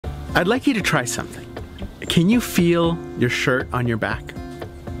I'd like you to try something. Can you feel your shirt on your back?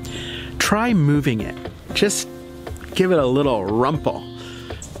 Try moving it. Just give it a little rumple.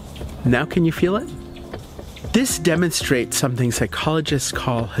 Now can you feel it? This demonstrates something psychologists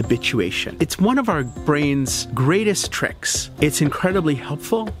call habituation. It's one of our brain's greatest tricks. It's incredibly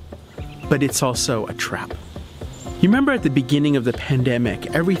helpful, but it's also a trap. You remember at the beginning of the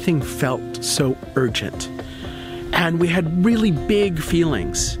pandemic, everything felt so urgent. And we had really big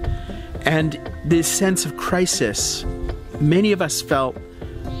feelings. And this sense of crisis, many of us felt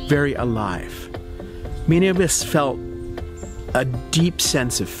very alive. Many of us felt a deep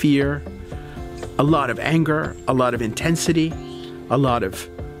sense of fear, a lot of anger, a lot of intensity, a lot of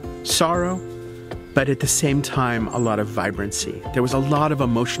sorrow, but at the same time, a lot of vibrancy. There was a lot of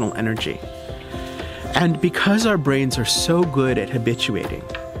emotional energy. And because our brains are so good at habituating,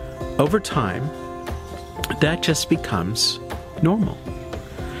 over time, that just becomes normal.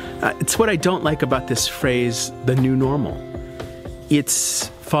 It's what I don't like about this phrase, the new normal. It's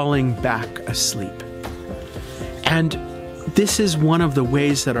falling back asleep. And this is one of the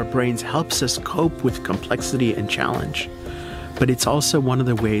ways that our brains helps us cope with complexity and challenge. But it's also one of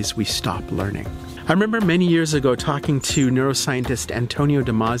the ways we stop learning. I remember many years ago talking to neuroscientist Antonio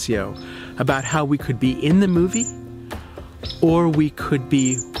Damasio about how we could be in the movie or we could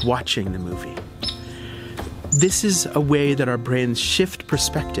be watching the movie. This is a way that our brains shift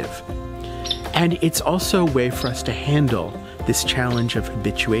perspective. And it's also a way for us to handle this challenge of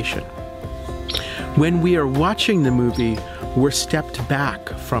habituation. When we are watching the movie, we're stepped back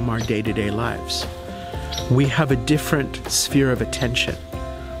from our day-to-day lives. We have a different sphere of attention.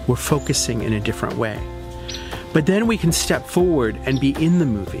 We're focusing in a different way. But then we can step forward and be in the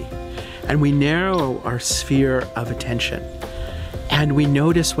movie, and we narrow our sphere of attention, and we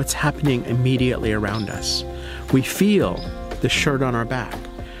notice what's happening immediately around us. We feel the shirt on our back.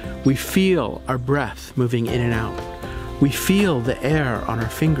 We feel our breath moving in and out. We feel the air on our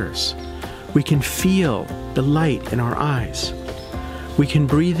fingers. We can feel the light in our eyes. We can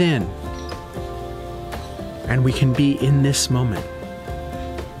breathe in, and we can be in this moment.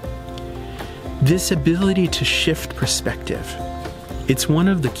 This ability to shift perspective, it's one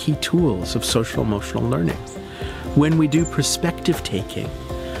of the key tools of social emotional learning. When we do perspective taking,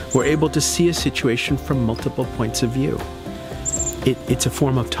 we're able to see a situation from multiple points of view. It's a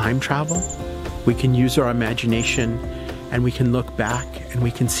form of time travel. We can use our imagination and we can look back and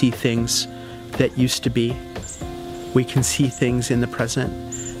we can see things that used to be. We can see things in the present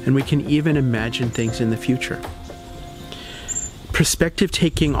and we can even imagine things in the future. Perspective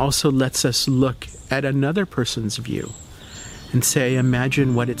taking also lets us look at another person's view and say,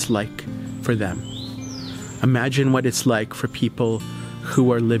 imagine what it's like for them. Imagine what it's like for people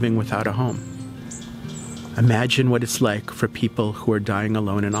who are living without a home. Imagine what it's like for people who are dying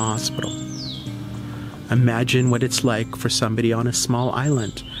alone in a hospital. Imagine what it's like for somebody on a small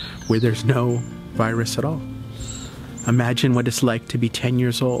island where there's no virus at all. Imagine what it's like to be 10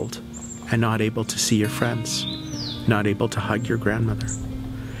 years old and not able to see your friends, not able to hug your grandmother.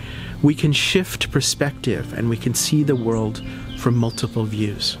 We can shift perspective and we can see the world from multiple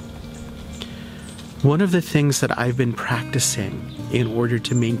views. One of the things that I've been practicing in order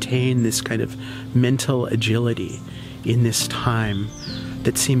to maintain this kind of mental agility in this time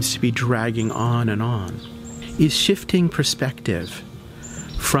that seems to be dragging on and on is shifting perspective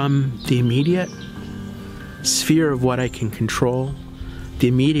from the immediate sphere of what I can control, the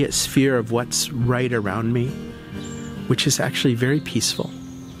immediate sphere of what's right around me, which is actually very peaceful.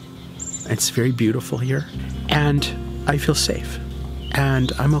 It's very beautiful here, and I feel safe,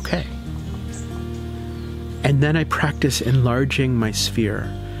 and I'm okay. And then I practice enlarging my sphere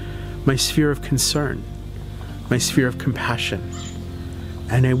of concern, my sphere of compassion,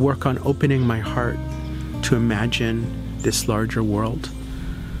 and I work on opening my heart to imagine this larger world,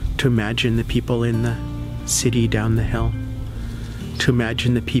 to imagine the people in the city down the hill, to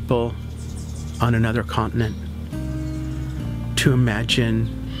imagine the people on another continent, to imagine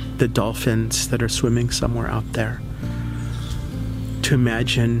the dolphins that are swimming somewhere out there, to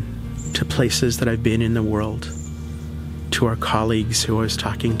imagine to places that I've been in the world, to our colleagues who I was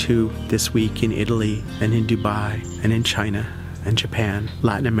talking to this week in Italy and in Dubai and in China and Japan,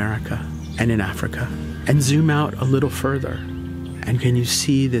 Latin America and in Africa, and zoom out a little further. And can you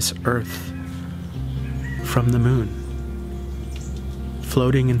see this earth from the moon,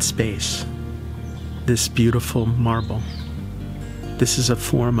 floating in space, this beautiful marble? This is a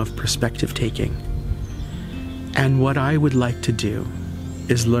form of perspective taking. And what I would like to do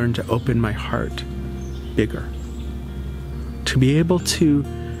is learn to open my heart bigger, to be able to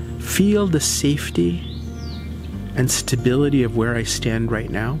feel the safety and stability of where I stand right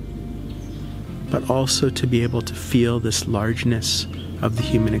now, but also to be able to feel this largeness of the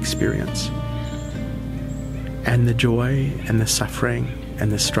human experience, and the joy and the suffering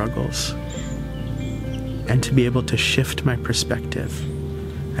and the struggles, and to be able to shift my perspective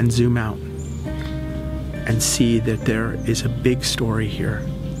and zoom out and see that there is a big story here,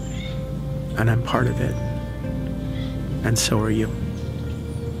 and I'm part of it, and so are you.